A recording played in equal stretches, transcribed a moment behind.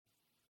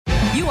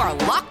You are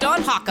Locked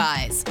On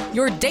Hawkeyes,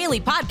 your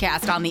daily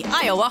podcast on the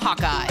Iowa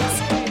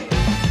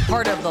Hawkeyes.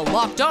 Part of the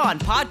Locked On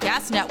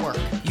Podcast Network,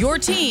 your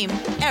team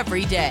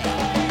every day.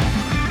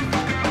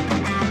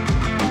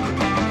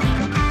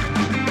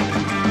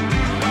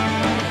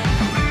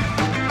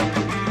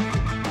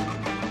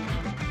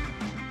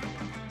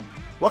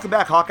 Welcome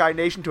back, Hawkeye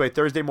Nation, to a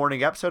Thursday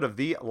morning episode of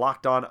the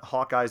Locked On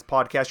Hawkeyes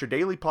podcast, your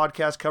daily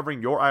podcast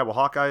covering your Iowa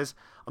Hawkeyes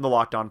on the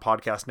Locked On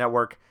Podcast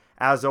Network.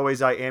 As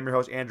always, I am your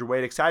host, Andrew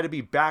Wade, excited to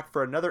be back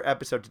for another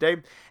episode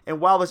today. And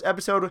while this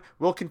episode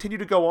will continue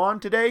to go on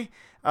today,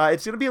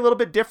 it's going to be a little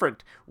bit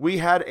different. We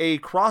had a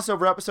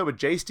crossover episode with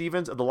Jay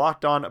Stevens of the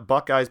Locked On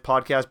Buckeyes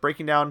podcast,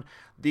 breaking down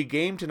the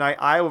game tonight,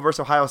 Iowa versus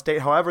Ohio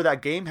State. However,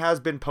 that game has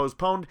been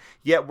postponed,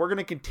 yet we're going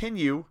to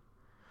continue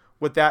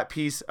with that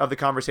piece of the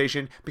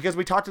conversation because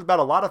we talked about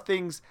a lot of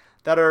things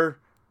that are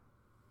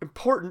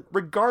important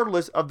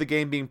regardless of the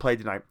game being played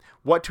tonight.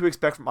 What to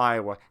expect from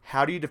Iowa,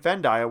 how do you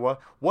defend Iowa,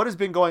 what has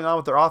been going on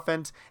with their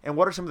offense, and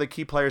what are some of the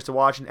key players to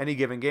watch in any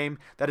given game.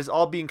 That is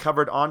all being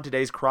covered on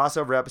today's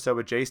crossover episode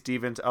with Jay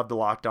Stevens of the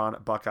Locked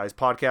On Buckeyes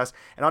podcast.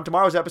 And on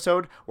tomorrow's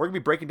episode, we're going to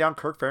be breaking down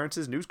Kirk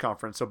Ferentz's news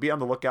conference, so be on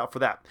the lookout for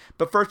that.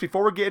 But first,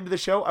 before we get into the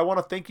show, I want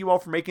to thank you all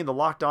for making the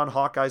Locked On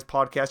Hawkeyes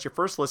podcast your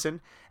first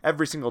listen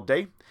every single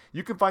day.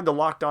 You can find the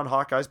Locked On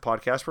Hawkeyes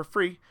podcast for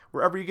free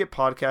wherever you get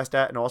podcasts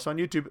at, and also on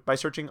YouTube by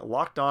searching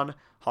Locked On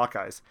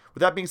Hawkeyes.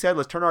 With that being said,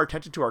 let's turn our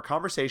attention to our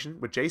conversation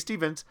with Jay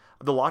Stevens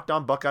of the Locked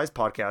On Buckeyes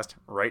podcast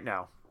right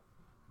now.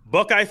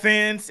 Buckeye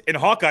fans and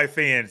Hawkeye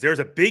fans, there's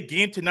a big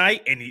game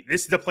tonight, and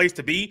this is the place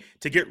to be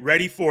to get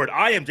ready for it.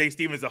 I am Jay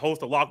Stevens, the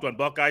host of Locked On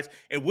Buckeyes,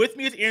 and with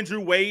me is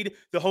Andrew Wade,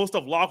 the host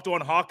of Locked On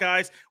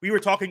Hawkeyes. We were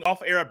talking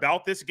off air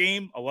about this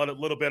game, a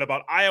little bit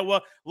about Iowa,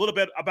 a little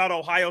bit about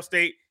Ohio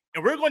State,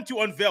 and we're going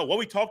to unveil what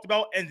we talked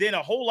about and then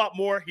a whole lot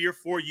more here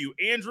for you.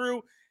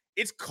 Andrew,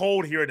 it's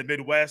cold here in the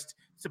Midwest.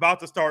 It's about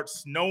to start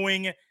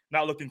snowing.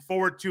 Not looking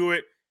forward to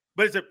it,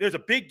 but there's a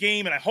big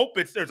game, and I hope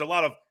there's a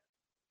lot of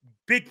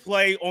big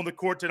play on the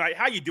court tonight.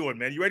 How you doing,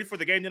 man? You ready for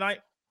the game tonight?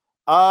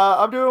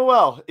 I'm doing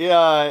well.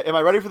 Yeah. Am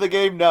I ready for the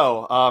game?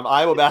 No.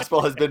 Iowa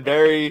basketball has been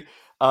very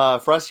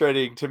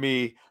frustrating to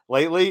me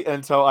lately,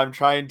 and so I'm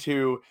trying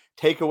to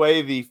take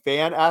away the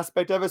fan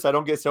aspect of it so I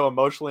don't get so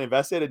emotionally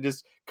invested and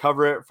just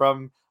cover it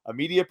from a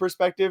media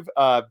perspective.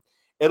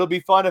 It'll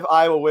be fun if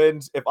Iowa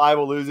wins. If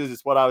Iowa loses,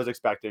 it's what I was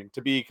expecting.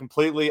 To be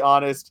completely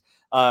honest,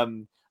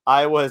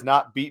 Iowa has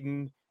not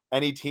beaten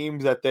any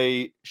teams that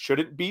they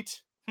shouldn't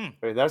beat. Wait,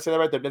 did I say that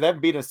right? They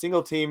haven't beaten a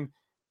single team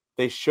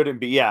they shouldn't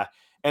beat. Yeah,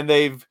 and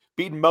they've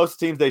beaten most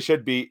teams they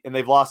should beat, and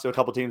they've lost to a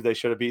couple teams they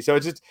should have beat. So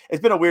it's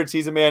been a weird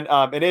season, man.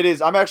 And it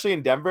is. I'm actually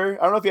in Denver.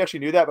 I don't know if you actually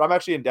knew that, but I'm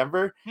actually in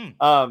Denver.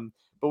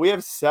 But we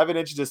have 7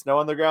 inches of snow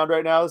on the ground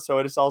right now, so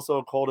it is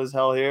also cold as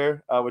hell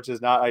here, which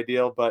is not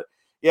ideal. But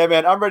yeah,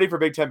 man, I'm ready for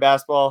Big Ten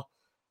basketball.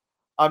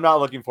 I'm not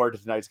looking forward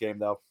to tonight's game,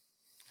 though.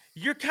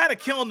 You're kind of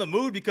killing the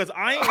mood because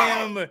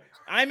I'm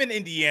in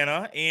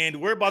Indiana,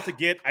 and we're about to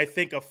get, I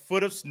think, a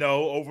foot of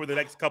snow over the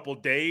next couple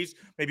of days,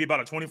 maybe about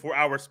a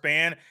 24-hour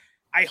span.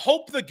 I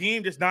hope the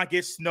game does not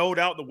get snowed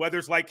out. The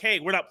weather's like, hey,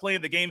 we're not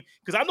playing the game,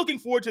 because I'm looking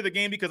forward to the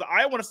game because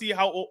I want to see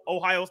how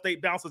Ohio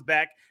State bounces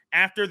back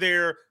after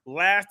their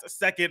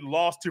last-second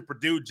loss to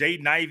Purdue.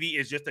 Jaden Ivey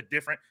is just a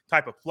different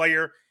type of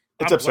player.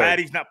 I'm glad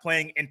he's not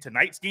playing in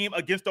tonight's game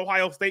against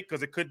Ohio State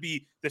because it could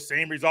be the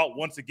same result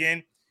once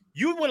again.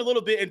 You went a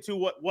little bit into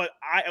what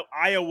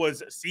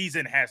Iowa's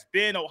season has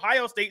been.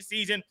 Ohio State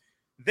season,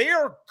 they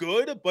are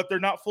good, but they're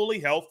not fully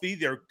healthy.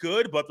 They're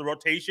good, but the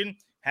rotation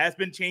has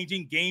been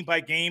changing game by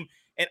game.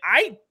 And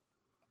I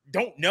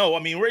don't know. I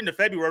mean, we're into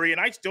February,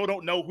 and I still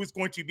don't know who's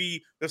going to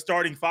be the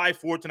starting 5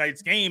 for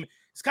tonight's game.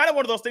 It's kind of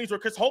one of those things where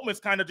Chris Holtman's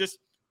kind of just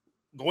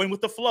going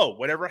with the flow.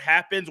 Whatever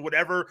happens,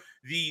 whatever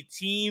the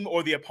team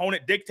or the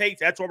opponent dictates,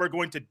 that's what we're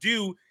going to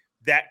do.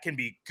 That can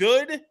be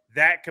good.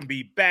 That can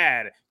be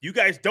bad. You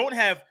guys don't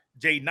have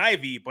Jaden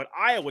Ivey, but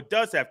Iowa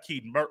does have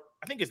Keaton Murray.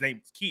 I think his name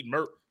is Keaton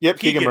Murray. Yep,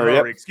 Keegan Murray.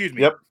 Yep. Excuse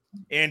me. Yep.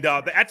 And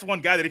that's one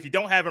guy that if you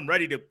don't have him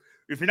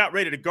if you're not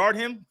ready to guard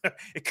him,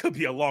 it could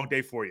be a long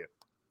day for you.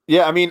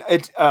 Yeah, I mean,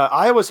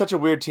 Iowa's such a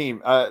weird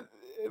team.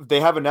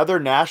 They have another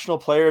National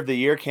Player of the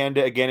Year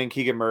candidate again in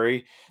Keegan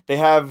Murray. They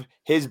have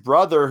his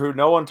brother, who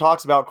no one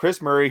talks about,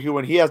 Chris Murray, who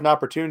when he has an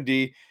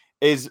opportunity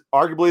is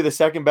arguably the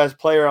second best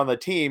player on the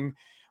team.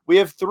 We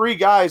have 3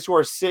 guys who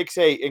are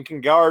 6'8" and can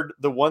guard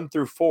the 1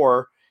 through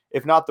 4,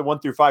 if not the 1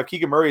 through 5.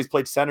 Keegan Murray has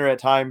played center at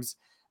times.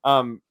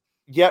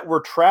 Yet we're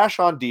trash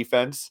on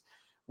defense.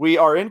 We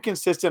are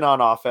inconsistent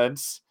on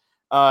offense.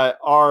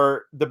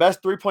 Are the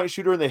best 3-point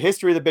shooter in the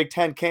history of the Big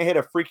Ten can't hit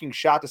a freaking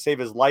shot to save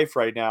his life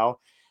right now.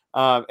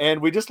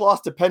 And we just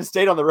lost to Penn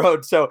State on the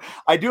road. So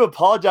I do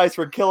apologize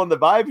for killing the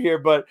vibe here,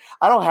 but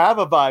I don't have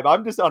a vibe.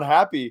 I'm just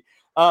unhappy.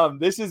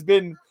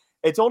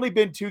 It's only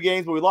been 2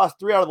 games, but we lost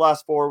 3 out of the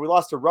last 4. We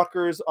lost to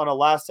Rutgers on a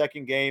last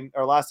second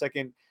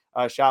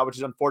shot, which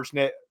is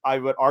unfortunate. I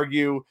would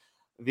argue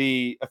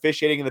the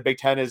officiating in the Big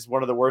Ten is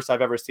one of the worst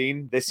I've ever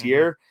seen this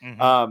year.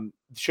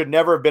 Should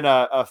never have been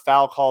a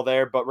foul call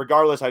there, but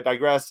regardless, I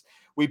digress.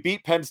 We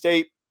beat Penn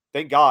State,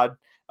 thank God.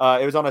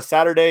 It was on a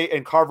Saturday,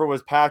 and Carver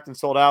was packed and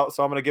sold out,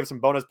 so I'm going to give some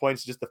bonus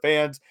points to just the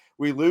fans.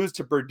 We lose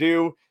to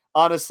Purdue.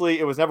 Honestly,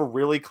 it was never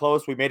really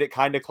close. We made it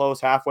kind of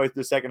close halfway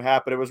through the second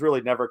half, but it was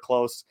really never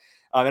close.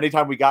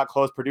 Anytime we got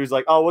close, Purdue's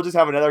like, oh, we'll just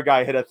have another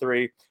guy hit a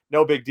three.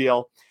 No big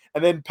deal.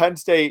 And then Penn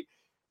State,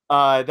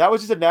 that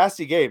was just a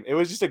nasty game. It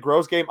was just a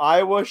gross game.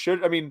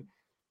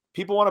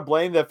 People want to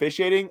blame the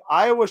officiating.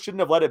 Iowa shouldn't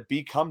have let it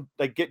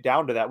get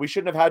down to that. We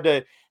shouldn't have had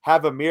to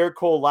have a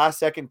miracle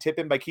last-second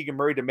tip-in by Keegan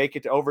Murray to make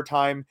it to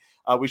overtime.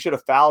 We should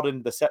have fouled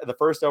in the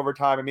first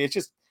overtime. I mean, it's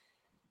just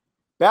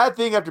bad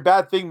thing after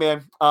bad thing,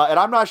 man. And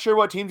I'm not sure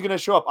what team's going to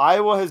show up.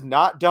 Iowa has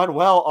not done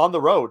well on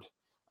the road.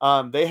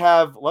 They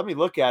have, let me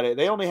look at it.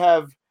 They only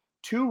have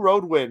 2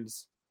 road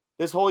wins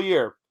this whole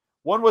year.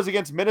 One was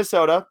against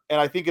Minnesota, and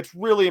I think it's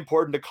really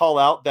important to call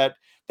out that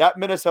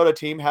Minnesota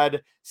team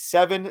had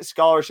 7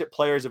 scholarship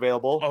players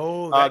available.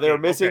 They were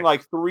missing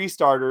like 3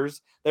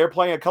 starters. They were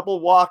playing a couple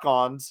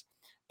walk-ons,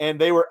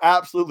 and they were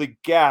absolutely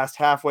gassed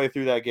halfway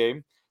through that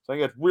game. So I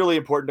think that's really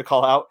important to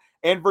call out.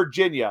 And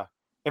Virginia.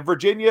 And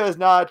Virginia is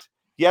not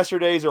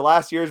yesterday's or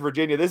last year's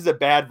Virginia. This is a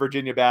bad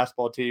Virginia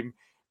basketball team,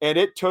 and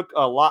it took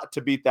a lot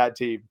to beat that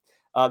team.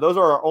 Those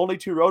are our only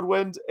 2 road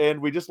wins, and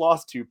we just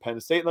lost to Penn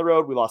State on the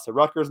road. We lost to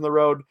Rutgers on the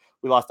road.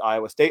 We lost to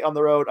Iowa State on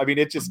the road. I mean,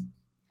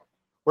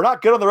 we're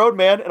not good on the road,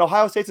 man, and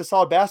Ohio State's a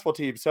solid basketball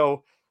team,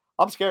 so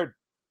I'm scared.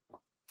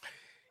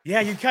 Yeah,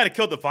 you kind of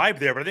killed the vibe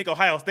there, but I think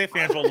Ohio State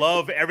fans will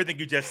love everything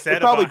you just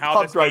said about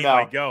how this game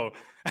might go.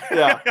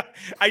 Yeah.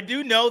 I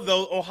do know,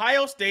 though,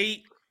 Ohio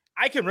State,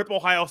 I can rip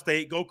Ohio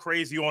State, go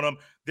crazy on them.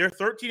 They're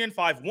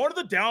 13-5. One of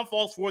the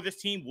downfalls for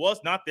this team was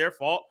not their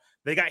fault.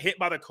 They got hit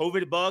by the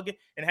COVID bug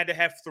and had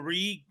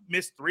to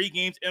miss 3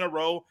 games in a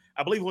row.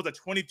 I believe it was a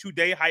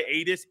 22-day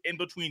hiatus in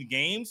between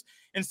games.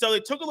 And so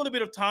it took a little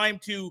bit of time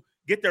to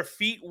get their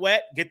feet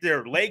wet, get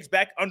their legs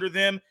back under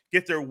them,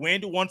 get their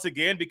wind once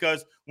again,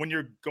 because when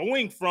you're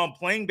going from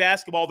playing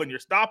basketball, then you're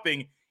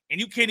stopping,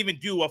 and you can't even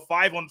do a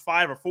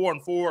 5-on-5 or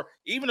 4-on-4,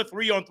 even a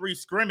 3-on-3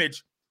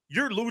 scrimmage,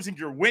 you're losing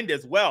your wind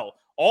as well.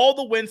 All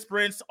the wind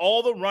sprints,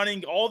 all the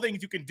running, all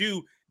things you can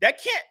do, that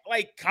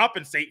can't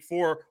compensate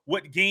for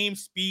what game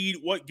speed,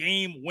 what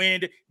game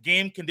wind,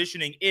 game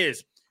conditioning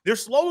is. They're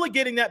slowly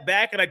getting that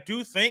back, and I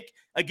do think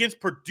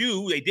against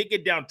Purdue, they did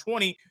get down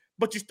 20,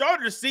 but you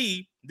started to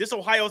see this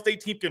Ohio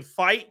State team can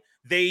fight.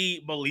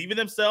 They believe in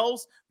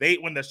themselves.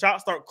 When the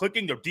shots start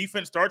clicking, their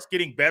defense starts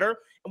getting better.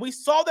 And we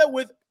saw that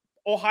with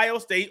Ohio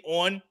State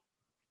on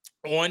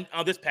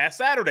this past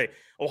Saturday.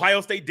 Ohio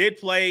State did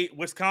play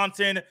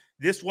Wisconsin.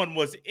 This one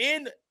was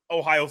in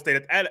Ohio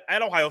State,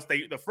 at Ohio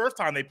State, the first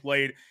time they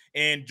played,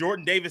 and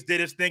Jordan Davis did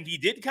his thing. He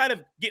did kind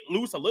of get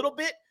loose a little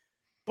bit,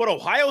 but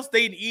Ohio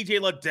State and E.J.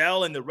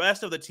 Liddell and the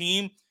rest of the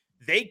team,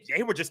 they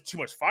were just too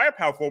much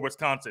firepower for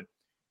Wisconsin.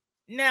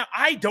 Now,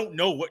 I don't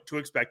know what to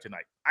expect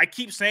tonight. I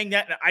keep saying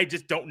that, and I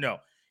just don't know.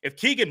 If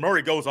Keegan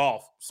Murray goes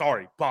off,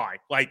 sorry, bye.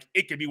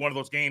 It could be one of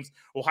those games.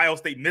 Ohio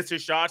State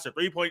misses shots. A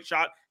 3-point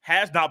shot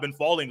has not been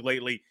falling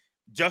lately.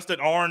 Justin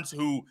Arns,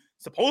 who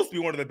supposed to be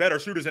one of the better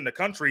shooters in the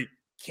country,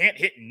 can't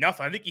hit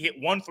nothing. I think he hit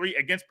 1 3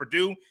 against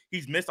Purdue.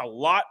 He's missed a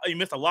lot. He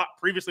missed a lot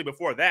previously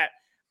before that.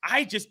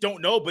 I just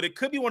don't know, but it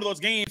could be one of those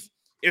games.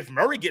 If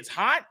Murray gets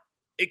hot,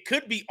 it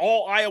could be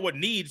all Iowa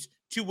needs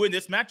to win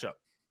this matchup.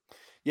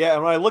 Yeah,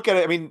 and when I look at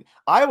it,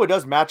 Iowa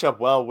does match up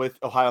well with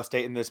Ohio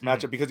State in this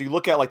matchup because you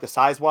look at the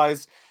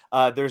size-wise,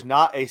 there's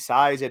not a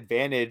size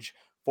advantage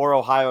for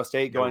Ohio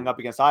State going up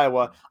against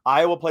Iowa.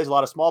 Iowa plays a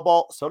lot of small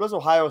ball, so does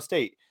Ohio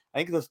State. I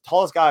think the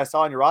tallest guy I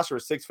saw on your roster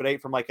was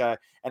 6'8" from an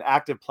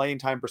active playing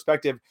time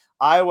perspective.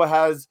 Iowa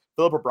has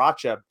Philip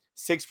Obracha,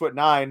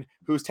 6'9",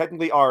 who's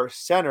technically our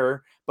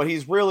center, but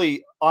he's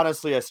really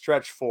honestly a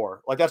stretch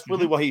 4. That's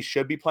really what he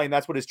should be playing.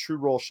 That's what his true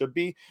role should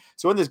be.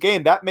 So in this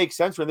game, that makes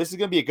sense for him. This is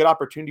going to be a good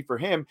opportunity for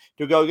him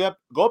to go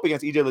up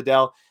against E.J.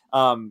 Liddell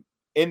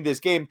in this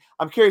game.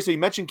 I'm curious. So you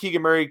mentioned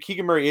Keegan Murray.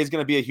 Keegan Murray is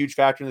going to be a huge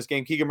factor in this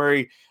game. Keegan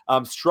Murray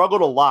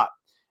struggled a lot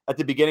at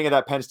the beginning of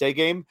that Penn State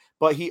game,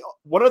 but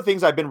one of the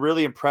things I've been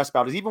really impressed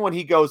about is even when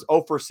he goes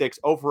 0 for 6,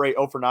 0 for 8,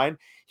 0 for 9,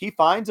 he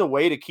finds a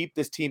way to keep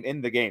this team in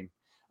the game.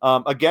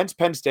 Against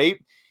Penn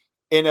State,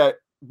 in a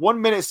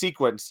 1-minute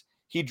sequence,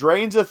 he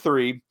drains a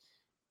 3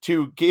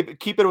 to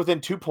keep it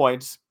within 2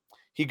 points.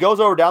 He goes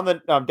over down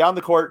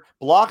the court,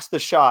 blocks the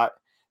shot,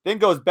 then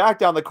goes back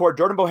down the court.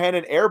 Jordan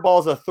Bohannon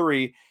airballs a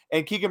 3,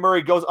 and Keegan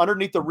Murray goes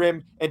underneath the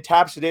rim and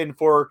taps it in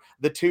for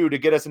the 2 to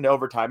get us into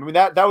overtime.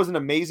 That was an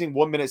amazing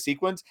 1-minute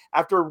sequence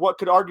after what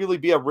could arguably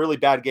be a really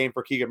bad game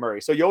for Keegan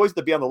Murray. So you always have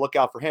to be on the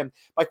lookout for him.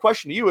 My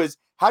question to you is,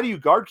 how do you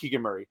guard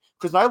Keegan Murray?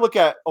 Because when I look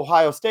at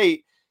Ohio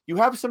State, you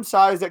have some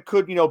size that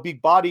could, be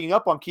bodying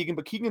up on Keegan,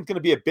 but Keegan's going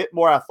to be a bit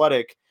more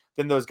athletic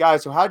than those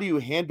guys. So how do you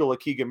handle a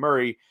Keegan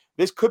Murray?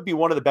 This could be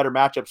one of the better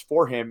matchups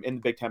for him in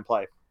the Big Ten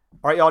play.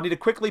 All right, y'all, I need to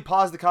quickly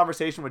pause the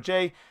conversation with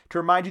Jay to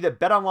remind you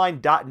that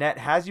BetOnline.net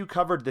has you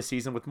covered this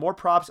season with more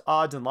props,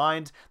 odds, and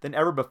lines than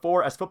ever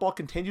before as football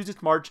continues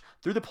its march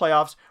through the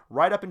playoffs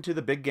right up into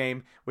the big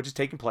game, which is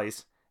taking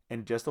place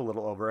in just a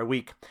little over a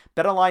week.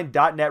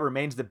 BetOnline.net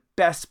remains the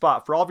best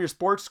spot for all of your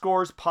sports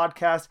scores,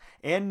 podcasts,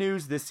 and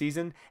news this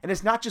season, and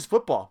it's not just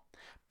football.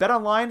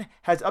 BetOnline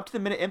has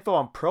up-to-the-minute info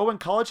on pro and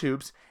college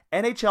hoops,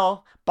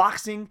 NHL,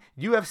 boxing,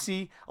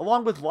 UFC,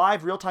 along with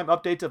live real-time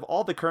updates of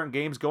all the current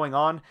games going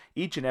on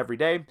each and every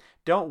day.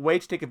 Don't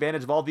wait to take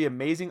advantage of all the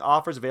amazing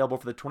offers available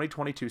for the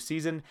 2022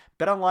 season.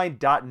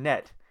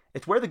 BetOnline.net.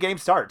 It's where the game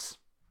starts.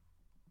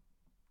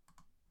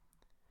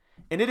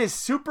 And it is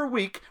Super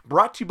Week,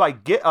 brought to you by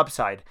Get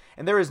Upside.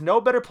 And there is no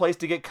better place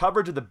to get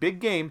coverage of the big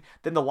game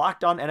than the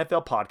Locked On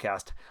NFL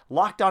podcast.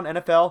 Locked On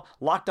NFL,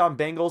 Locked On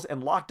Bengals,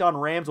 and Locked On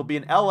Rams will be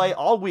in LA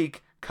all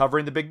week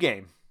covering the big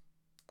game.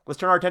 Let's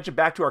turn our attention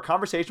back to our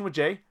conversation with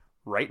Jay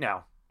right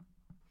now.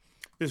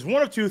 There's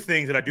one of two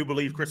things that I do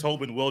believe Chris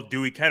Holtmann will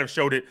do. He kind of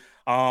showed it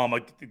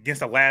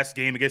against the last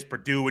game against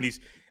Purdue, and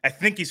I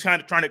think he's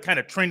trying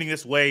to trending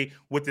this way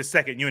with the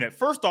second unit.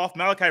 First off,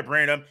 Malachi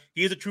Branham,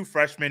 he is a true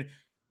freshman.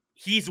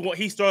 He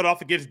started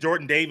off against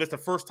Jordan Davis the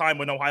first time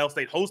when Ohio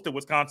State hosted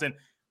Wisconsin.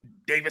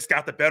 Davis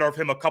got the better of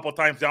him a couple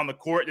times down the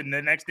court, and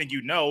the next thing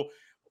you know,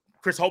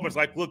 Chris Holtmann's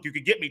like, look, you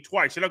could get me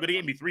twice. You're not going to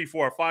get me 3,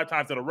 4, or 5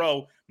 times in a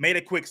row. Made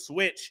a quick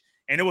switch,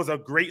 and it was a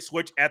great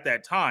switch at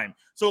that time.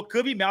 So it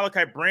could be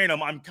Malachi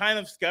Branham. I'm kind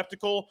of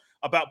skeptical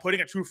about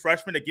putting a true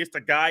freshman against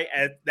a guy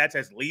that's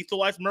as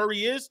lethal as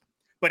Murray is,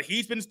 but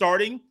he's been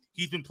starting.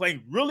 He's been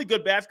playing really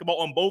good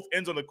basketball on both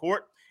ends of the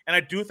court, and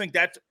I do think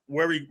that's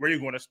where you're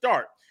going to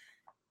start.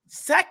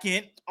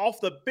 Second,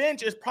 off the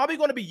bench is probably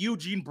going to be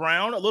Eugene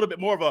Brown, a little bit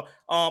more of a,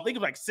 I think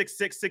of like 6'6",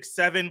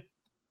 6'7",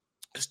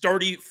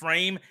 sturdy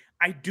frame.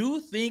 I do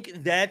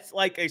think that's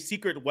like a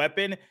secret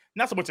weapon.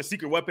 Not so much a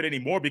secret weapon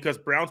anymore because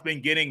Brown's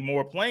been getting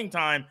more playing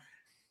time,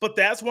 but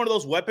that's one of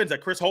those weapons that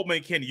Chris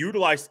Holtmann can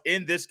utilize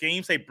in this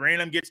game. Say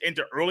Branham gets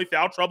into early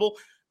foul trouble,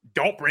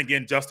 don't bring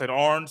in Justin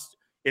Arns.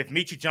 If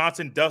Meechie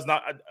Johnson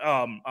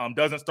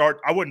doesn't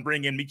start, I wouldn't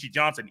bring in Meechie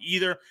Johnson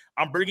either.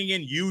 I'm bringing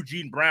in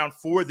Eugene Brown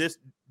for this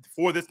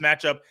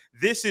matchup.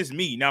 This is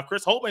me. Now,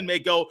 Chris Holtmann may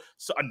go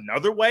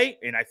another way,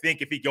 and I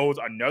think if he goes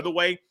another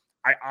way,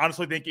 I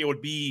honestly think it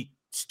would be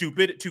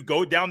stupid to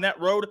go down that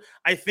road.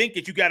 I think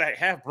that you got to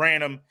have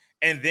Branham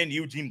and then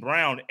Eugene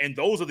Brown, and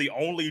those are the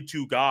only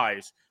two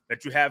guys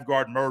that you have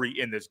guard Murray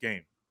in this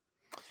game.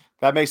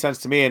 That makes sense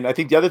to me, and I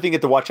think the other thing you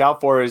have to watch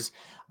out for is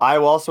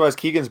Iowa also has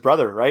Keegan's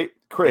brother, right?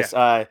 Chris.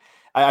 Yeah.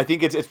 I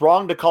think it's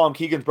wrong to call him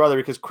Keegan's brother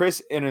because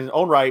Chris, in his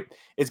own right,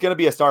 is going to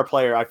be a star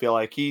player. I feel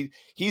like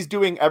he's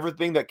doing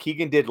everything that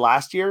Keegan did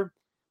last year,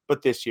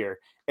 but this year,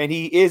 and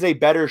he is a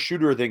better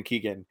shooter than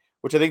Keegan,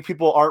 which I think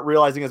people aren't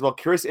realizing as well.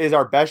 Chris is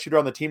our best shooter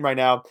on the team right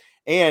now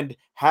and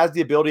has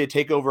the ability to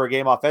take over a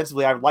game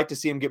offensively. I would like to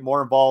see him get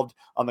more involved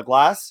on the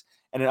glass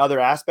and in other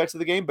aspects of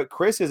the game, but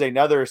Chris is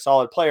another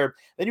solid player.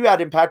 Then you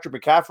add in Patrick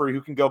McCaffrey,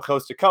 who can go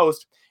coast to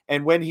coast,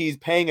 and when he's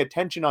paying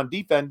attention on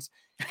defense,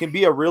 can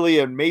be a really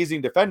amazing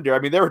defender. I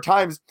mean, there were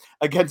times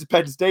against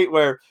Penn State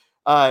where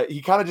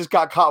he kind of just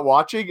got caught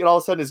watching, and all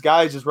of a sudden his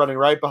guy is just running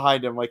right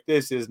behind him, like,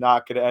 this is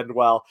not going to end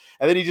well.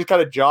 And then he just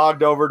kind of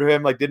jogged over to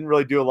him, like, didn't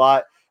really do a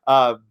lot.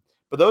 But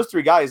those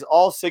three guys,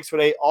 all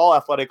 6'8", all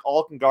athletic,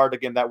 all can guard,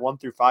 again, that 1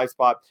 through 5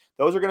 spot.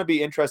 Those are going to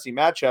be interesting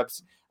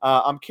matchups.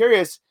 I'm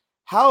curious,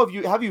 how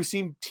have you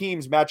seen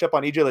teams match up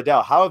on EJ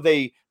Liddell? How have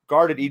they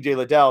guarded EJ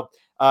Liddell?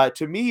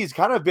 To me, he's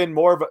kind of been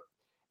more of a,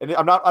 and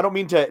I don't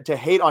mean to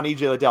hate on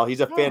EJ Liddell.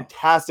 He's a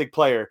fantastic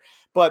player,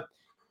 but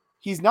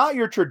he's not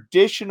your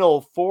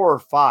traditional 4 or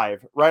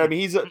 5, right? I mean,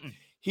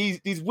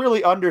 he's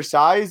really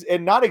undersized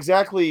and not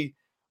exactly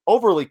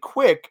overly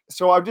quick.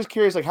 So I'm just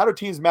curious, like, how do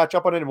teams match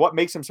up on it and what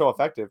makes him so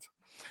effective?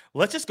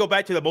 Let's just go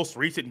back to the most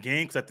recent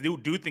game because I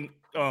do think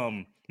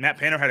Matt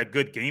Painter had a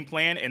good game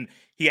plan, and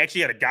he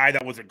actually had a guy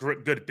that was a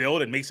good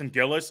build, and Mason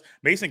Gillis.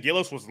 Mason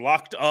Gillis was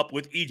locked up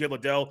with EJ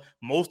Liddell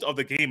most of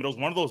the game. It was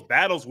one of those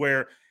battles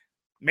where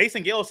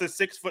Mason Gillis is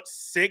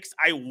 6'6".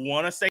 I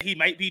want to say he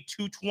might be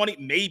 220,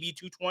 maybe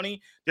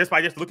 220, just by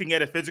looking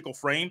at a physical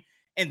frame.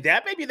 And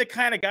that may be the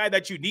kind of guy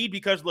that you need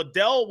because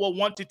Liddell will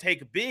want to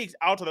take bigs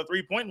out to the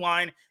three-point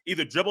line,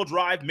 either dribble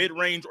drive,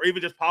 mid-range, or even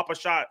just pop a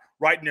shot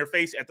right in their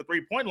face at the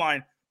three-point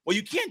line. Well,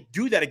 you can't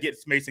do that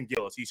against Mason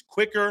Gillis. He's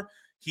quicker.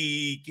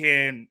 You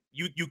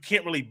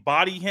can't really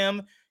body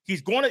him.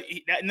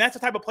 And that's the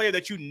type of player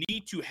that you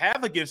need to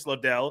have against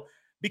Liddell,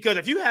 because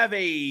if you have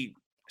a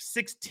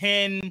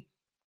 6'10",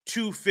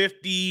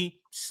 250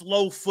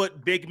 slow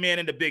foot big man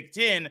in the Big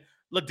Ten,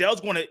 Liddell's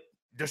going to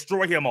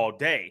destroy him all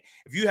day.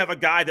 If you have a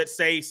guy that's,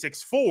 say,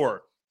 6'4",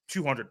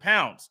 200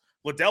 pounds,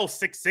 Liddell's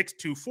 6'6",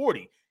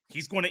 240,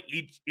 he's going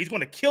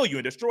to kill you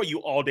and destroy you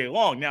all day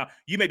long. Now,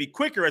 you may be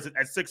quicker at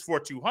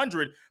 6'4",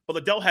 200, but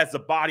Liddell has the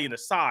body and the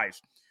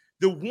size.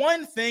 The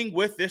one thing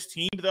with this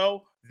team,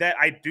 though, that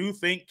I do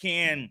think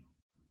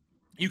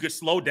you could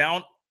slow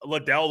down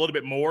Liddell a little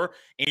bit more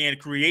and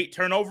create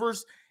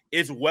turnovers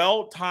is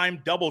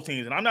well-timed double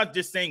teams. And I'm not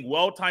just saying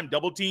well-timed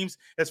double teams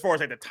as far as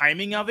like the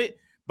timing of it,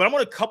 but I'm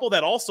going to couple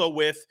that also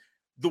with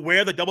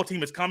where the double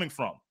team is coming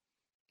from.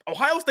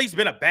 Ohio State's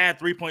been a bad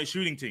three-point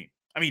shooting team.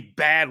 I mean,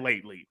 bad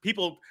lately.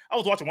 I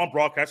was watching one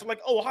broadcast, like,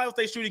 oh, Ohio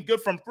State's shooting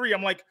good from 3.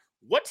 I'm like,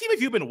 what team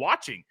have you been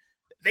watching?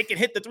 They can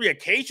hit the three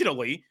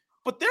occasionally,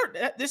 but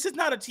this is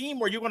not a team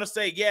where you're going to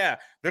say, yeah,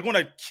 they're going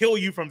to kill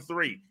you from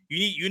three.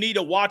 You need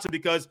to watch it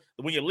because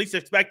when you least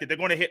expect it, they're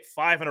going to hit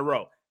 5 in a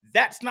row.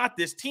 That's not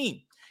this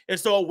team. And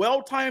so a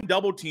well-timed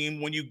double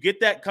team, when you get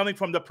that coming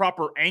from the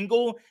proper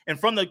angle and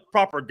from the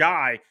proper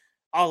guy,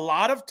 a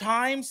lot of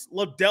times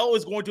Liddell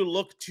is going to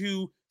look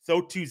to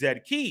throw to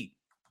Zed Key.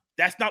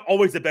 That's not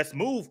always the best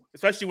move,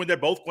 especially when they're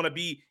both going to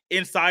be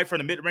inside from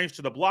the mid-range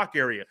to the block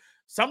area.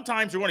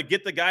 Sometimes you're going to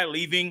get the guy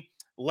leaving,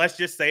 let's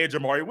just say a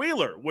Jamari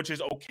Wheeler, which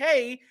is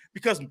okay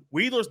because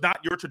Wheeler's not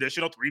your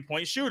traditional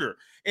three-point shooter.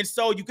 And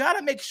so you got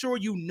to make sure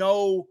you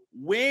know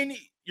when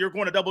you're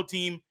going to double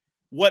team,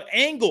 what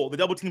angle the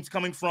double team's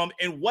coming from,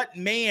 and what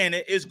man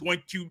is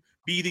going to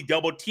be the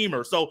double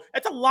teamer. So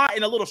that's a lot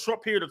in a little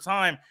short period of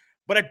time.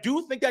 But I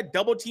do think that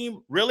double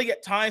team really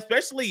at times,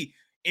 especially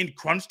in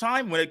crunch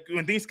time,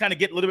 when things kind of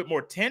get a little bit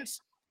more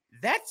tense,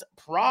 that's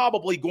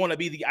probably going to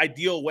be the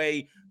ideal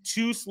way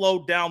to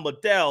slow down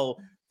Liddell.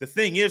 The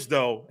thing is,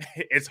 though,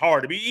 it's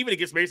hard. I mean, even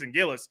against Mason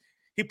Gillis,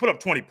 he put up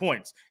 20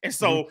 points. And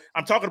so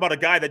I'm talking about a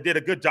guy that did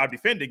a good job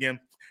defending him.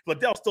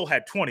 Liddell still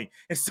had 20.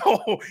 And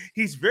so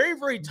he's very,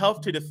 very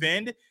tough to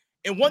defend.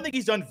 And one thing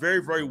he's done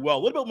very, very well,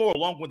 a little bit more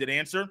long-winded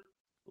answer,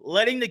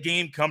 letting the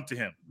game come to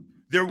him.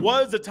 There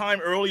was a time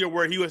earlier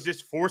where he was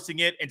just forcing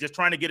it and just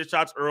trying to get his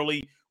shots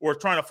early or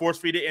trying to force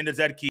feed it into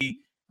Zed Key.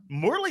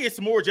 Morely, it's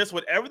more just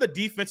whatever the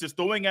defense is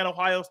throwing at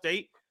Ohio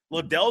State,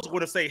 Liddell's going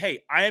to say,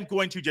 hey, I am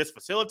going to just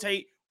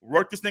facilitate,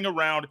 work this thing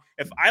around.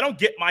 If I don't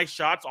get my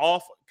shots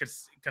off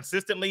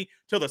consistently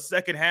till the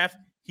second half,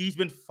 he's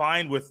been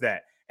fine with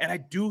that. And I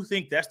do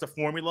think that's the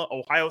formula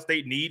Ohio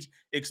State needs,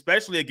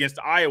 especially against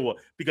Iowa,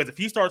 because if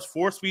he starts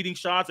force-feeding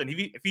shots and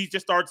if he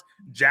just starts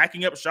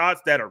jacking up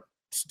shots that are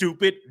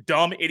stupid,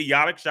 dumb,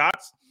 idiotic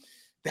shots,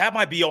 that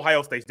might be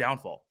Ohio State's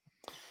downfall.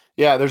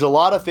 Yeah, there's a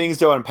lot of things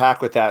to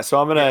unpack with that. So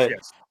I'm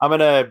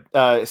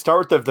gonna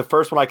start with the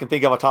first one I can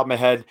think of on top of my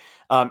head.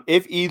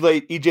 If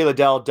EJ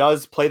Liddell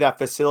does play that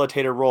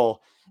facilitator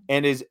role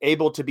and is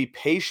able to be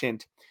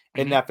patient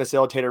in that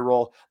facilitator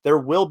role, there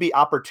will be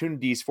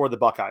opportunities for the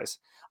Buckeyes.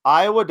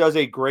 Iowa does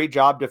a great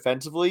job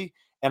defensively,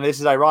 and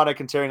this is ironic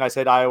considering I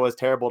said Iowa is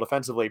terrible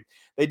defensively.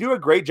 They do a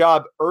great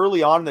job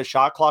early on in the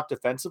shot clock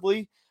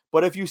defensively,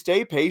 but if you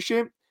stay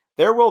patient,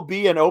 there will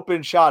be an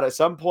open shot at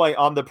some point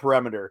on the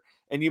perimeter.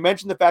 And you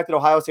mentioned the fact that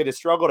Ohio State has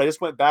struggled. I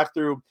just went back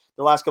through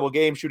the last couple of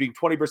games, shooting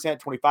 20%,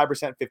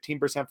 25%,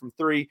 15% from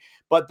three,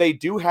 but they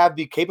do have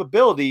the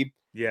capability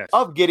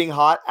of getting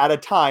hot at a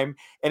time.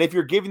 And if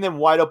you're giving them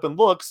wide open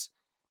looks,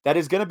 that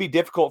is going to be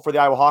difficult for the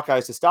Iowa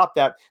Hawkeyes to stop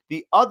that.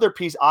 The other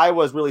piece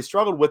Iowa has really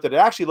struggled with, that it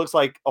actually looks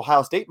like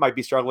Ohio State might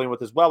be struggling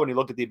with as well when you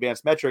look at the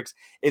advanced metrics,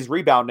 is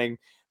rebounding.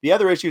 The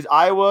other issue is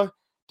Iowa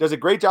does a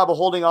great job of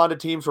holding on to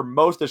teams for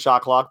most of the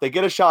shot clock. They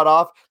get a shot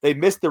off, they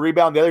miss the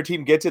rebound, the other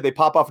team gets it, they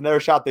pop off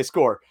another shot, they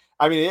score.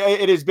 I mean,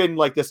 it has been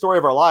like the story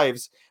of our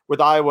lives with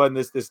Iowa and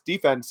this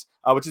defense,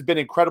 which has been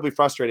incredibly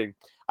frustrating.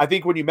 I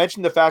think when you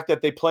mentioned the fact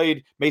that they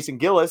played Mason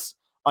Gillis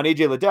on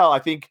EJ Liddell, I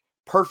think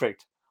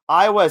perfect.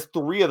 Iowa has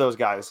 3 of those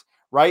guys,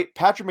 right?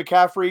 Patrick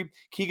McCaffrey,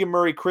 Keegan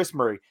Murray, Chris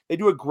Murray. They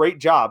do a great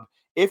job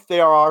if they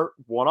are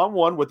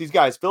one-on-one with these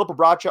guys. Philip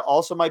Abracha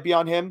also might be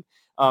on him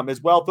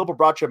as well. Philip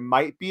Abracha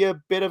might be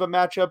a bit of a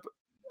matchup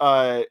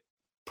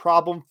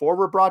problem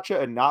for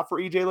Abracha and not for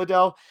EJ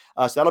Liddell.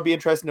 So that'll be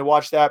interesting to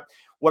watch that.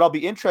 What I'll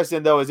be interested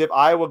in, though, is if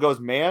Iowa goes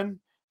man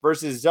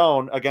versus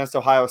zone against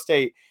Ohio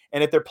State.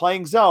 And if they're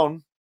playing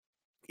zone,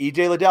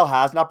 EJ Liddell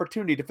has an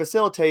opportunity to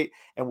facilitate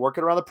and work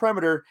it around the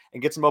perimeter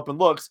and get some open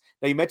looks.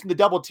 Now, you mentioned the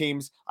double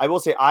teams. I will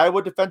say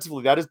Iowa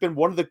defensively, that has been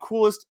one of the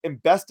coolest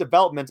and best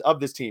developments of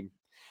this team.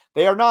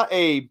 They are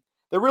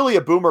they're really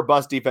a boom or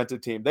bust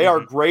defensive team. They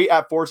are great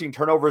at forcing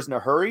turnovers in a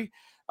hurry.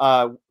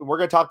 We're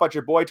going to talk about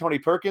your boy, Tony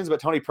Perkins, but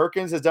Tony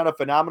Perkins has done a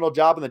phenomenal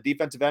job on the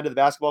defensive end of the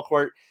basketball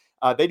court.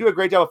 They do a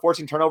great job of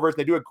forcing turnovers.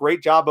 They do a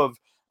great job of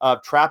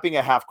trapping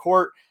at half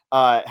court,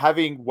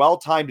 having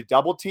well-timed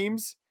double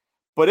teams.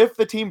 But if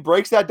the team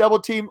breaks that double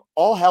team,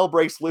 all hell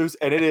breaks loose,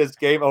 and it is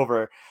game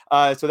over.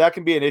 So that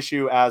can be an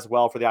issue as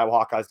well for the Iowa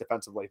Hawkeyes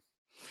defensively.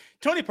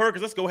 Tony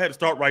Perkins, let's go ahead and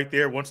start right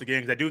there once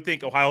again, because I do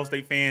think Ohio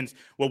State fans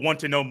will want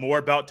to know more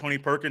about Tony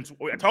Perkins.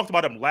 I talked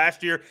about him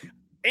last year.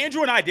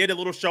 Andrew and I did a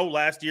little show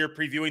last year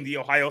previewing the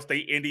Ohio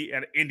State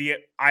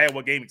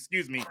Iowa game.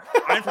 Excuse me.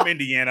 I'm from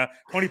Indiana.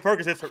 Tony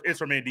Perkins is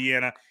from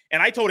Indiana.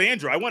 And I told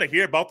Andrew, I want to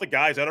hear about the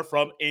guys that are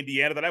from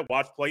Indiana that I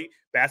watched play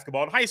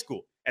basketball in high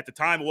school. At the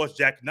time, it was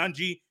Jack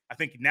Nunge. I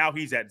think now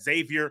he's at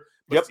Xavier.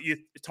 But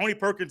Tony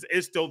Perkins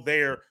is still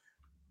there.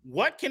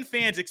 What can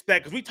fans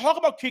expect? Because we talk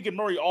about Keegan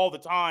Murray all the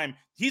time.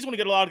 He's going to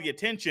get a lot of the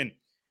attention.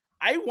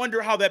 I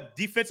wonder how that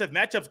defensive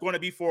matchup is going to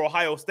be for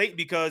Ohio State,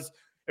 because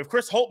if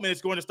Chris Holtmann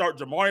is going to start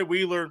Jamari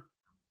Wheeler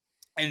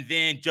and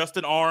then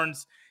Justin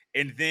Arns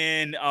and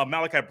then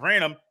Malachi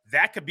Branham,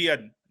 that could be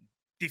a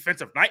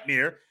defensive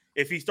nightmare.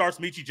 If he starts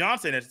Meechie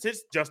Johnson and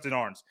it's Justin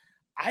Arns,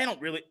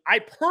 I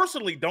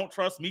personally don't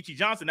trust Meechie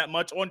Johnson that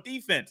much on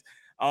defense.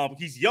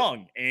 He's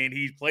young and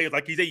he plays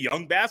like he's a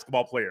young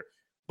basketball player.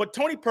 But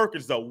Tony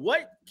Perkins, though,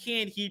 what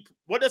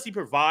does he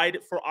provide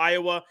for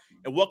Iowa,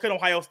 and what can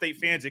Ohio State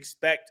fans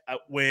expect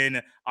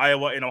when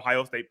Iowa and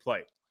Ohio State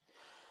play?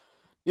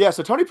 Yeah,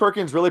 so Tony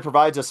Perkins really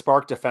provides a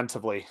spark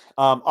defensively.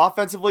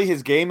 Offensively,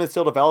 his game is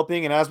still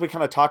developing, and as we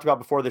kind of talked about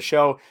before the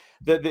show,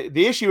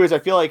 the issue is I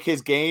feel like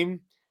his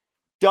game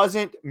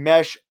doesn't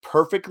mesh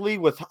perfectly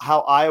with how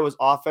Iowa's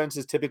offense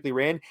is typically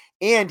ran,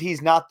 and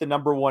he's not the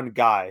number one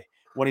guy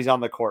when he's on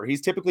the court.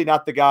 He's typically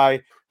not the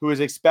guy who is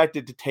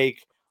expected to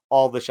take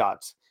all the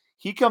shots.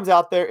 He comes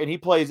out there and he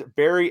plays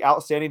very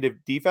outstanding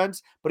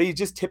defense, but he's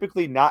just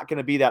typically not going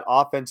to be that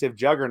offensive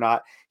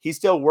juggernaut. He's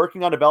still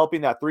working on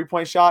developing that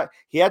three-point shot.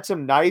 He had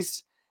some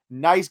nice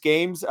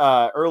games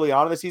early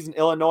on in the season.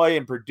 Illinois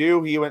and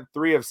Purdue, he went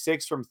 3 of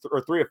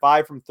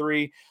 5 from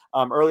three.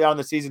 Early on in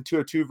the season, 2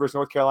 of 2 versus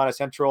North Carolina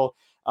Central,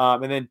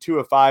 and then 2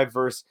 of 5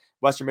 versus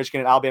Western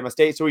Michigan and Alabama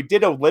State. So he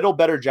did a little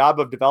better job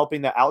of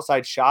developing the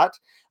outside shot,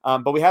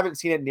 but we haven't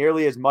seen it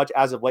nearly as much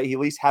as of late. He at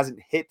least hasn't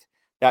hit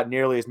that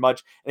nearly as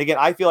much. And again,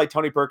 I feel like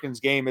Tony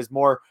Perkins' game is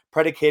more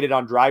predicated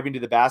on driving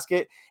to the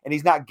basket, and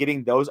he's not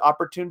getting those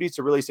opportunities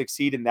to really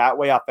succeed in that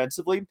way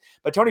offensively.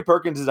 But Tony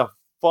Perkins is a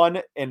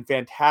fun and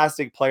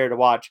fantastic player to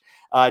watch.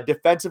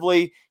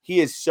 Defensively, he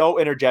is so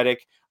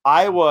energetic.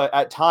 Iowa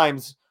at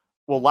times,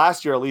 well,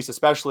 last year at least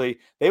especially,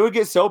 they would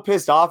get so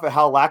pissed off at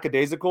how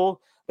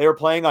lackadaisical they were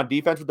playing on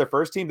defense with their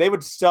first team. They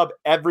would sub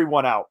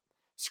everyone out.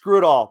 Screw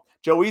it all.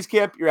 Joe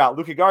Wieskamp, you're out.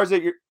 Luka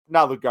Garza, you're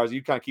not Luke Garza.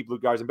 You kind of keep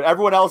Luke Garza, but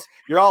everyone else,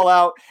 you're all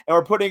out. And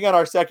we're putting in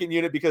our second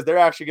unit because they're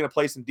actually going to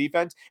play some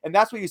defense. And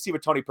that's what you see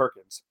with Tony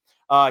Perkins.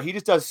 He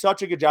just does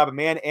such a good job of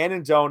man and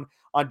in zone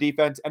on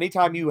defense.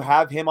 Anytime you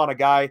have him on a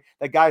guy,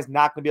 that guy's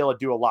not going to be able to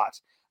do a lot.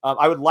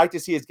 I would like to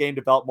see his game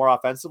develop more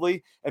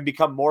offensively and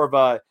become more of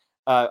a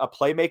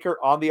playmaker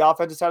on the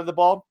offensive side of the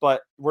ball,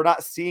 but we're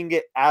not seeing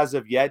it as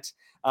of yet.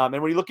 And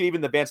when you look at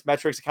even the advanced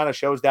metrics, it kind of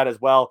shows that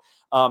as well.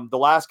 The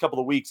last couple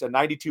of weeks, a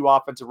 92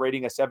 offensive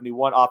rating, a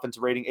 71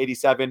 offensive rating,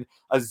 87,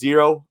 a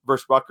 0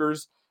 versus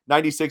Rutgers,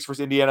 96 versus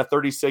Indiana,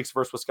 36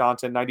 versus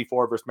Wisconsin,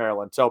 94 versus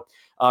Maryland. So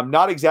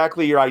not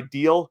exactly your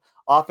ideal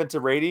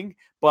offensive rating,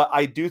 but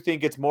I do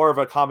think it's more of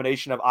a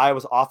combination of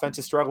Iowa's offense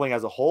is struggling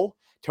as a whole.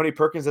 Tony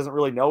Perkins doesn't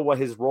really know what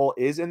his role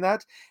is in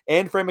that.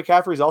 And Fran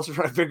McCaffery is also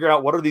trying to figure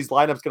out what are these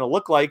lineups going to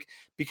look like,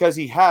 because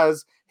he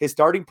has his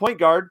starting point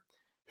guard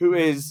who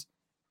is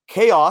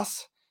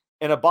chaos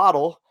in a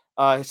bottle.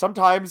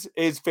 Sometimes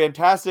is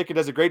fantastic and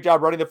does a great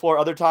job running the floor.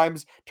 Other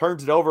times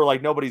turns it over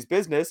like nobody's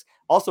business.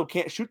 Also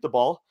can't shoot the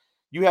ball.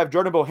 You have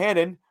Jordan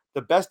Bohannon,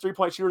 the best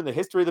three-point shooter in the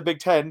history of the Big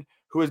Ten,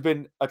 who has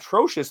been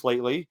atrocious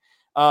lately.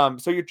 So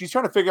you're just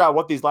trying to figure out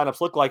what these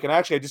lineups look like. And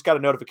actually, I just got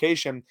a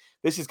notification.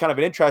 This is kind of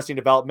an interesting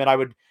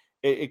development.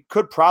 It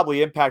could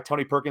probably impact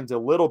Tony Perkins a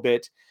little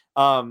bit.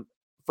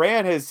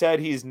 Fran has said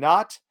he's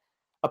not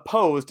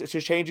opposed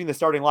to changing the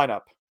starting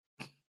lineup,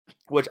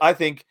 which I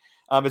think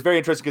is very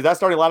interesting, because that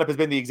starting lineup has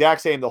been the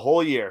exact same the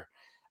whole year,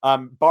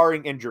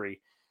 barring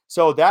injury.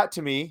 So that,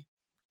 to me,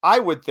 I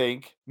would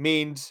think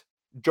means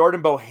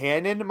Jordan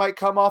Bohannon might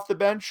come off the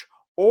bench,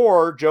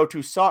 or Joe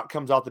Toussaint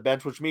comes off the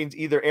bench, which means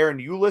either Aaron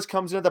Eulis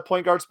comes into the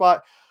point guard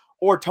spot,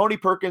 or Tony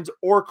Perkins,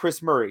 or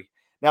Chris Murray.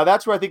 Now,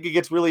 that's where I think it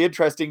gets really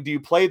interesting. Do you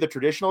play the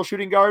traditional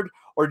shooting guard,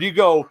 or do you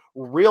go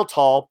real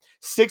tall,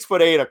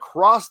 6'8"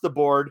 across the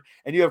board,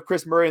 and you have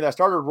Chris Murray in that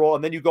starter role,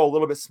 and then you go a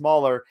little bit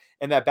smaller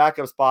in that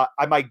backup spot?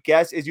 My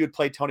guess is you would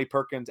play Tony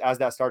Perkins as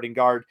that starting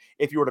guard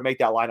if you were to make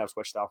that lineup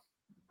switch, though.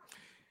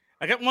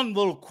 I got one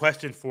little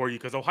question for you,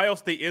 because Ohio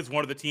State is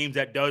one of the teams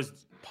that does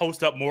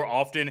post up more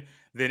often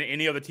than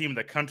any other team in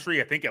the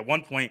country. I think at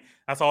one point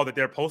I saw that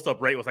their post up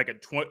rate was like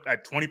at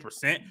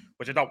 20%,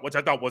 which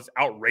I thought was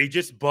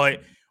outrageous.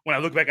 But when I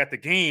look back at the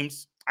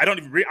games, I don't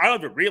even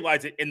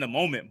realize it in the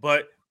moment.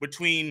 But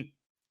between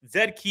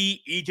Zed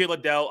Key, EJ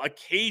Liddell,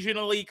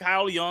 occasionally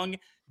Kyle Young,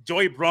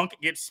 Joey Brunk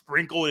gets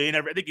sprinkled in.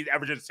 I think he's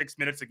averaging 6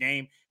 minutes a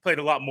game. Played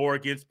a lot more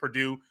against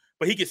Purdue,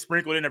 but he gets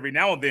sprinkled in every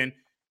now and then.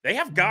 They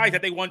have guys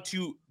that they want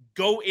to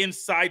go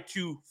inside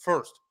to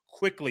first,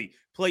 quickly,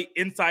 play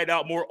inside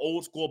out, more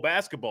old school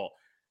basketball.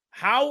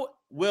 How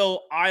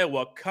will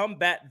Iowa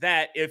combat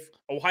that if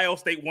Ohio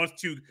State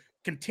wants to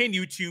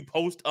continue to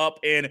post up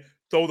and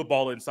throw the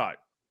ball inside?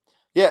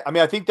 Yeah, I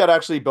mean, I think that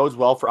actually bodes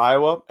well for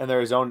Iowa and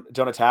their zone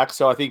attack.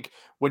 So I think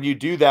when you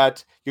do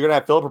that, you're going to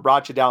have Filip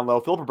Rebraca down low.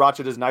 Filip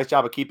Rebraca does a nice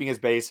job of keeping his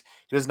base.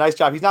 He does a nice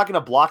job. He's not going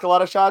to block a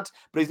lot of shots,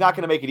 but he's not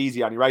going to make it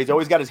easy on you, right? He's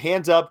always got his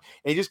hands up,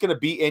 and he's just going to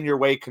be in your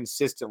way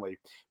consistently.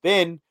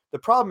 Then the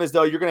problem is,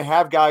 though, you're going to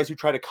have guys who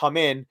try to come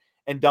in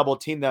and double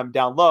team them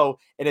down low.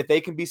 And if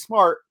they can be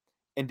smart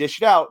and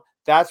dish it out,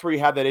 that's where you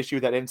have that issue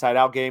with that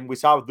inside-out game. We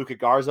saw with Luka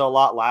Garza a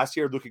lot last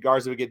year. Luka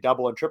Garza would get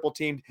double and triple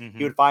teamed. Mm-hmm.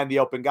 He would find the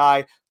open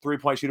guy.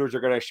 Three-point shooters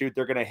are going to shoot.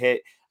 They're going to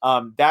hit.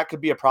 That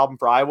could be a problem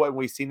for Iowa, and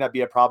we've seen that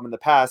be a problem in the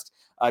past.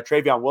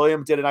 Travion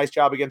Williams did a nice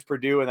job against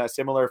Purdue in that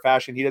similar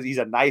fashion. He's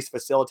a nice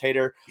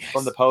facilitator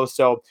from the post.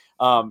 So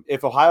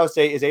if Ohio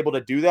State is able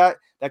to do that,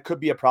 that could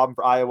be a problem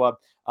for Iowa,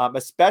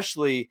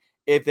 especially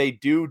if they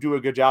do a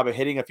good job of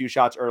hitting a few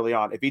shots early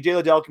on. If EJ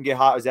Liddell can get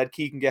hot, or Zed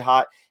Key can get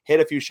hot, hit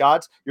a few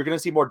shots, you're going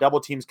to see more double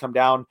teams come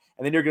down,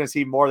 and then you're going to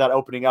see more of that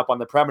opening up on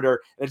the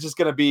perimeter. And it's just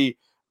going to be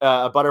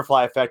a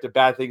butterfly effect of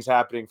bad things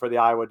happening for the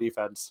Iowa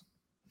defense.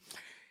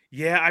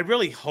 Yeah, I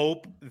really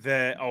hope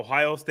that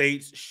Ohio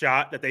State's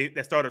shot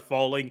that started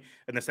falling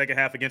in the second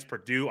half against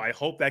Purdue, I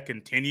hope that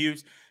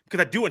continues, because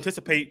I do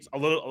anticipate a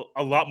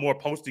lot more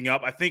posting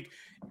up.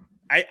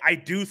 I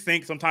do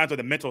think sometimes with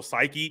the mental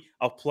psyche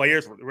of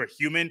players, we're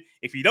human.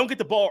 If you don't get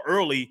the ball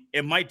early,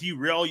 it might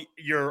derail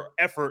your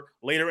effort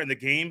later in the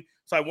game.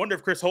 So I wonder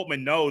if Chris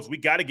Holtmann knows we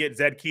got to get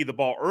Zed Key the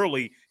ball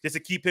early just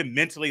to keep him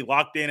mentally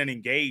locked in and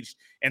engaged.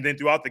 And then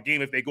throughout the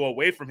game, if they go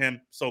away from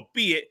him, so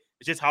be it.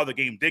 It's just how the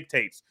game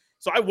dictates.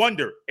 So I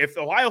wonder if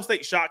the Ohio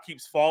State shot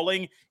keeps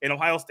falling and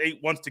Ohio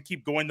State wants to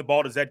keep going the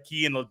ball to Zed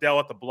Key and Liddell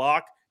at the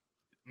block.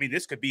 I mean,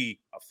 this could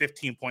be a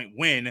 15-point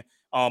win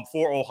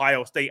for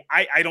Ohio State.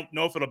 I don't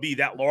know if it'll be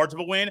that large of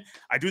a win.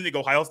 I do think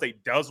Ohio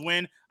State does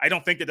win. I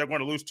don't think that they're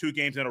going to lose 2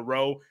 games in a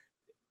row,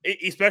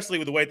 especially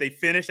with the way they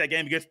finished that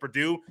game against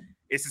Purdue.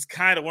 It's just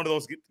kind of one of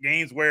those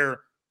games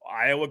where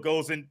Iowa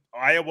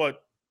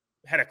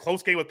had a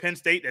close game with Penn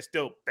State that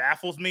still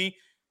baffles me.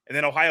 And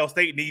then Ohio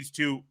State needs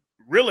to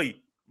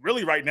really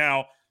right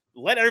now,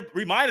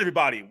 remind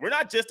everybody, we're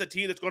not just a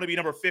team that's going to be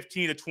number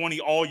 15 to 20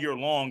 all year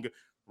long.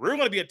 We're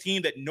going to be a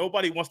team that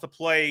nobody wants to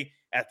play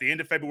at the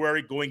end of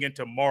February going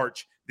into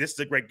March. This is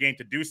a great game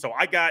to do so.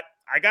 I got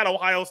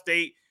Ohio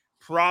State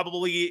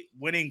probably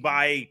winning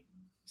by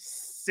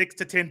 6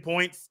 to 10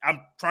 points. I'm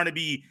trying to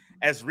be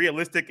as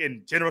realistic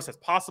and generous as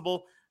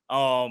possible.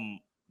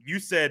 You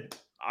said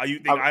you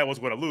think Iowa's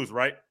going to lose,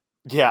 right?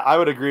 Yeah, I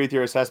would agree with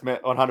your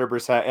assessment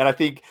 100%. And I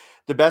think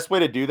the best way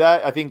to do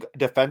that, I think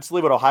defensively,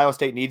 what Ohio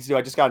State needs to do,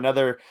 I just got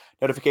another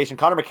notification.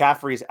 Connor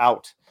McCaffrey is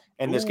out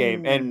in this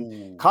game.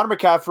 And Connor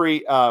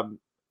McCaffrey,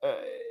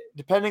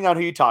 depending on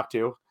who you talk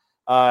to,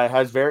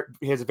 has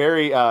a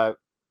very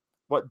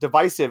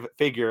divisive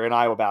figure in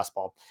Iowa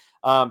basketball.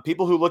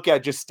 People who look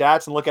at just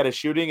stats and look at his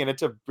shooting, and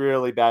it's a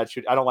really bad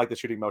shoot. I don't like the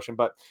shooting motion,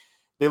 but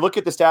they look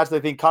at the stats and they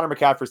think Connor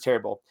McCaffrey is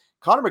terrible.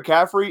 Connor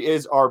McCaffrey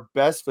is our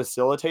best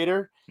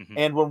facilitator. Mm-hmm.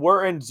 And when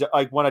we're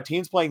when a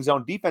team's playing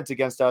zone defense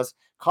against us,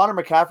 Connor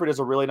McCaffrey does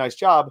a really nice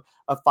job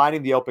of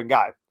finding the open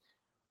guy.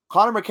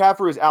 Connor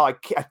McCaffrey is out.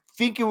 I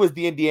think it was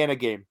the Indiana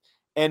game,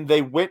 and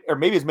they went, or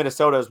maybe it's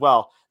Minnesota as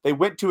well. They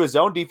went to a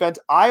zone defense.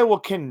 Iowa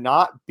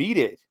cannot beat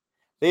it.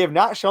 They have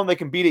not shown they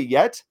can beat it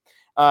yet.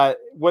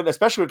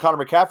 Especially when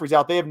Connor McCaffrey's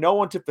out, they have no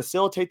one to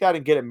facilitate that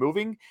and get it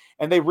moving,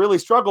 and they really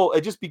struggle.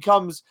 It just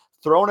becomes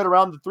throwing it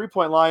around the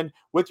 3-point line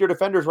with your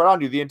defenders right on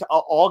you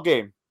all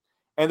game,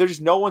 and there's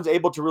just no one's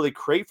able to really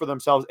create for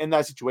themselves in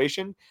that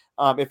situation.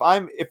 If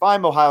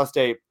I'm Ohio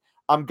State,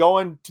 I'm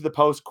going to the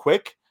post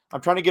quick.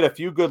 I'm trying to get a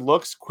few good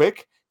looks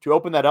quick to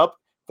open that up,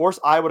 force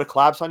Iowa to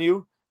collapse on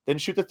you, then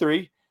shoot the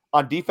 3.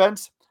 On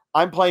defense,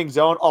 I'm playing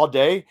zone all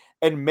day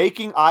and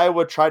making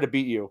Iowa try to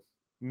beat you.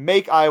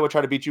 Make Iowa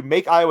try to beat you.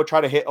 Make Iowa try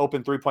to hit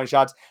open 3-point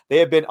shots. They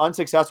have been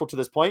unsuccessful to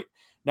this point.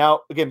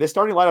 Now, again, this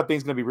starting lineup thing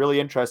is going to be really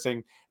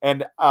interesting.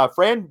 And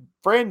Fran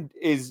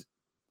he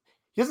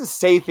doesn't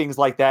say things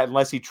like that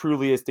unless he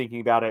truly is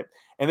thinking about it.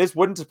 And this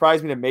wouldn't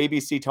surprise me to maybe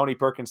see Tony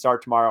Perkins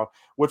start tomorrow,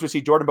 which would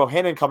see Jordan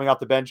Bohannon coming off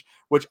the bench,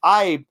 which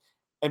I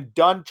am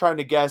done trying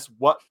to guess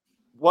what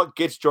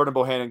gets Jordan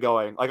Bohannon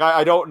going. Like,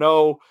 I don't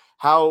know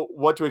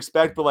what to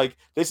expect, but like,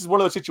 this is one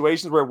of those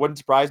situations where it wouldn't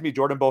surprise me.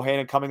 Jordan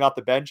Bohannon coming off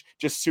the bench,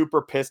 just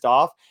super pissed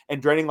off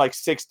and draining like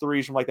 6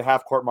 threes from like the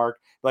half court mark.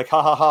 Like,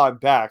 ha, I'm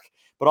back.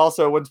 But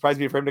also it wouldn't surprise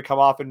me for him to come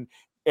off and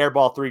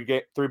airball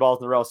 3 balls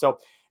in a row. So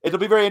it'll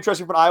be very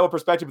interesting from an Iowa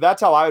perspective. But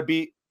that's how I would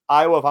beat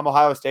Iowa if I'm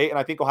Ohio State. And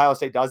I think Ohio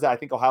State does that. I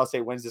think Ohio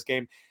State wins this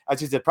game.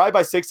 As you said, probably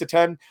by 6 to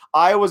 10.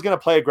 Iowa's going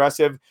to play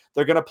aggressive.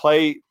 They're going to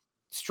play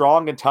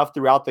strong and tough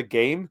throughout the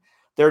game.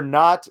 They're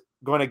not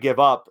going to give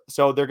up.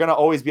 So they're going to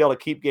always be able to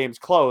keep games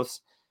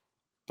close.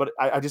 But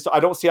I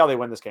don't see how they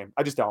win this game.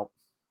 I just don't.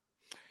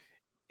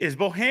 Is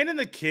Bohannon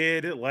the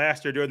kid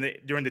last year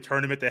during the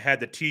tournament that had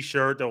the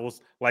T-shirt that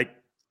was like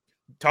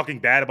talking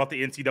bad about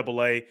the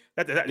NCAA?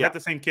 That's the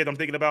same kid I'm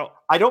thinking about?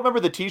 I don't remember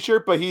the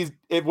T-shirt, but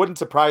it wouldn't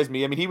surprise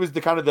me. I mean, he was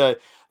the kind of the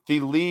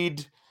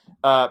lead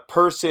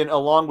person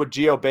along with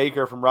Geo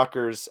Baker from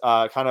Rutgers,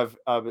 kind of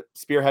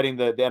spearheading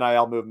the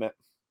NIL movement.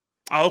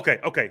 Oh,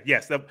 okay.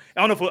 Yes. I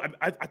don't know if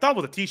I thought it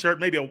was a T-shirt.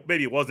 Maybe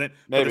it wasn't.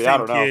 Maybe, I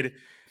don't know.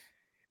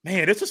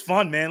 Man, this was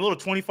fun, man. A little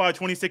 25,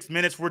 26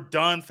 minutes. We're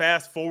done.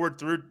 Fast forward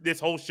through this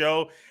whole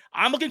show.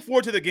 I'm looking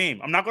forward to the game.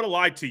 I'm not going to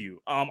lie to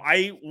you.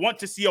 I want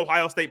to see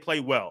Ohio State play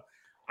well.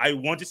 I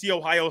want to see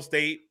Ohio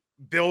State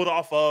build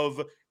off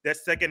of that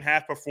second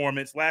half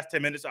performance, last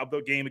 10 minutes of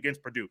the game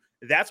against Purdue.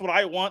 That's what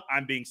I want.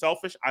 I'm being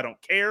selfish. I don't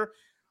care.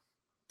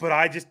 But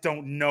I just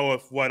don't know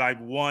if what I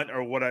want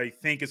or what I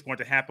think is going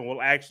to happen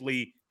will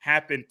actually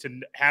happen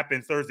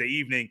Thursday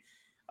evening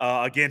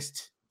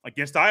against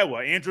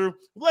Iowa. Andrew,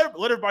 let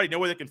everybody know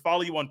where they can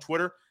follow you on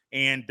Twitter.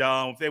 And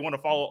if they want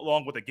to follow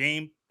along with the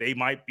game, they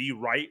might be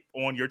right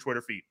on your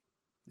Twitter feed.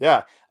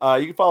 Yeah.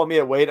 You can follow me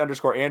at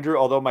Wade_Andrew,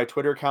 although my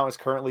Twitter account is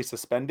currently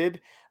suspended.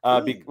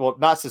 Well,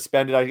 not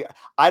suspended.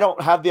 I don't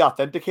have the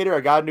authenticator. I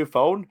got a new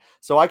phone,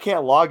 so I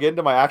can't log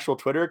into my actual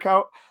Twitter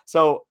account.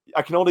 So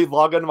I can only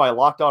log into my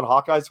Locked On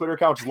Hawkeyes Twitter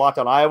account, which is Locked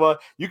On Iowa.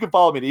 You can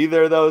follow me at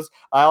either of those.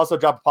 I also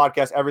drop a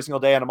podcast every single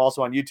day, and I'm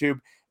also on YouTube.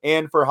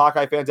 And for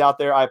Hawkeye fans out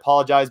there, I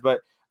apologize,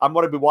 but I'm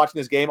going to be watching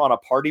this game on a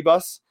party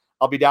bus.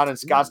 I'll be down in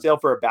Scottsdale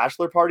for a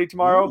bachelor party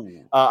tomorrow.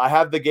 I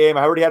have the game.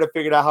 I already had to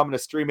figure out how I'm going to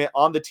stream it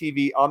on the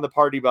TV, on the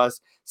party bus.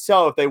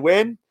 So if they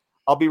win,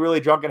 I'll be really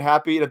drunk and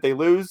happy. And if they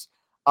lose,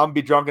 I'm going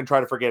to be drunk and try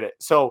to forget it.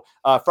 So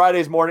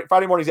Friday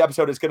morning's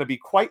episode is going to be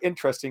quite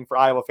interesting for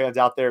Iowa fans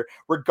out there,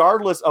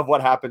 regardless of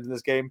what happens in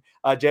this game.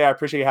 Jay, I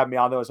appreciate you having me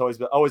on, though. It's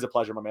always a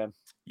pleasure, my man.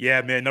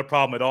 Yeah, man, no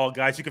problem at all,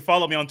 guys. You can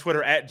follow me on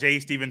Twitter at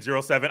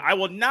jsteven07. I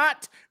will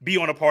not be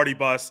on a party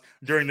bus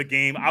during the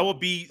game. I will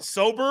be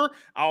sober.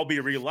 I'll be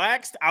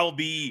relaxed. I'll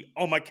be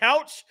on my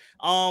couch,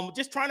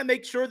 just trying to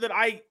make sure that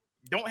I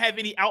don't have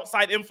any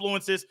outside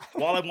influences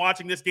while I'm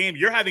watching this game.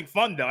 You're having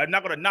fun, though. I'm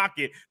not going to knock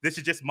it. This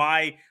is just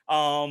my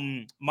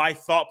my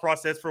thought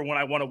process for when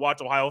I want to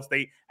watch Ohio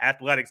State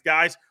athletics.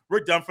 Guys, we're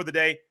done for the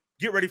day.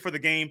 Get ready for the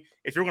game.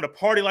 If you're going to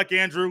party like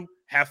Andrew,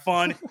 have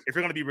fun. If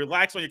you're going to be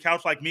relaxed on your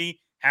couch like me,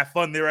 have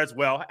fun there as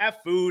well. Have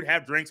food,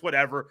 have drinks,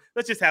 whatever.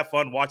 Let's just have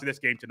fun watching this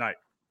game tonight.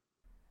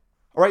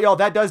 All right, y'all,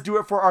 that does do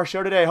it for our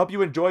show today. I hope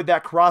you enjoyed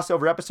that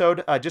crossover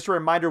episode. Just a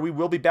reminder, we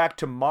will be back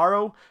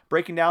tomorrow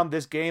breaking down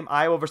this game,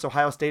 Iowa versus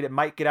Ohio State. It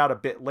might get out a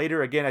bit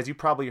later. Again, as you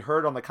probably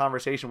heard on the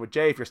conversation with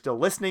Jay, if you're still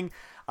listening,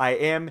 I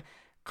am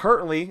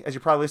currently, as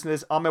you're probably listening to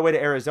this, on my way to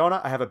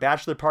Arizona. I have a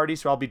bachelor party,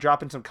 so I'll be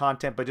dropping some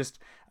content, but just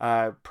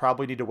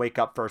probably need to wake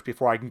up first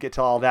before I can get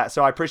to all that.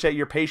 So I appreciate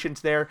your patience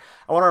there.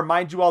 I want to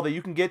remind you all that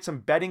you can get some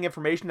betting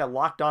information at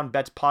Locked On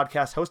Bets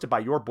podcast hosted by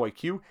your boy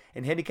Q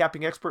and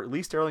handicapping expert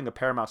Lee Sterling of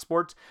Paramount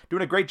Sports.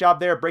 Doing a great job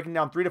there, breaking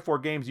down 3 to 4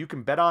 games you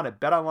can bet on at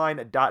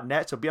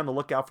betonline.net. So be on the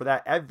lookout for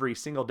that every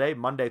single day,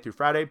 Monday through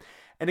Friday.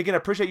 And again, I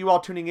appreciate you all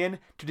tuning in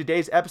to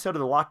today's episode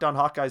of the Locked On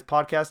Hawkeyes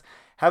podcast.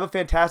 Have a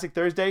fantastic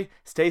Thursday.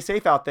 Stay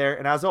safe out there.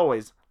 And as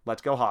always,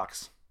 let's go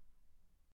Hawks.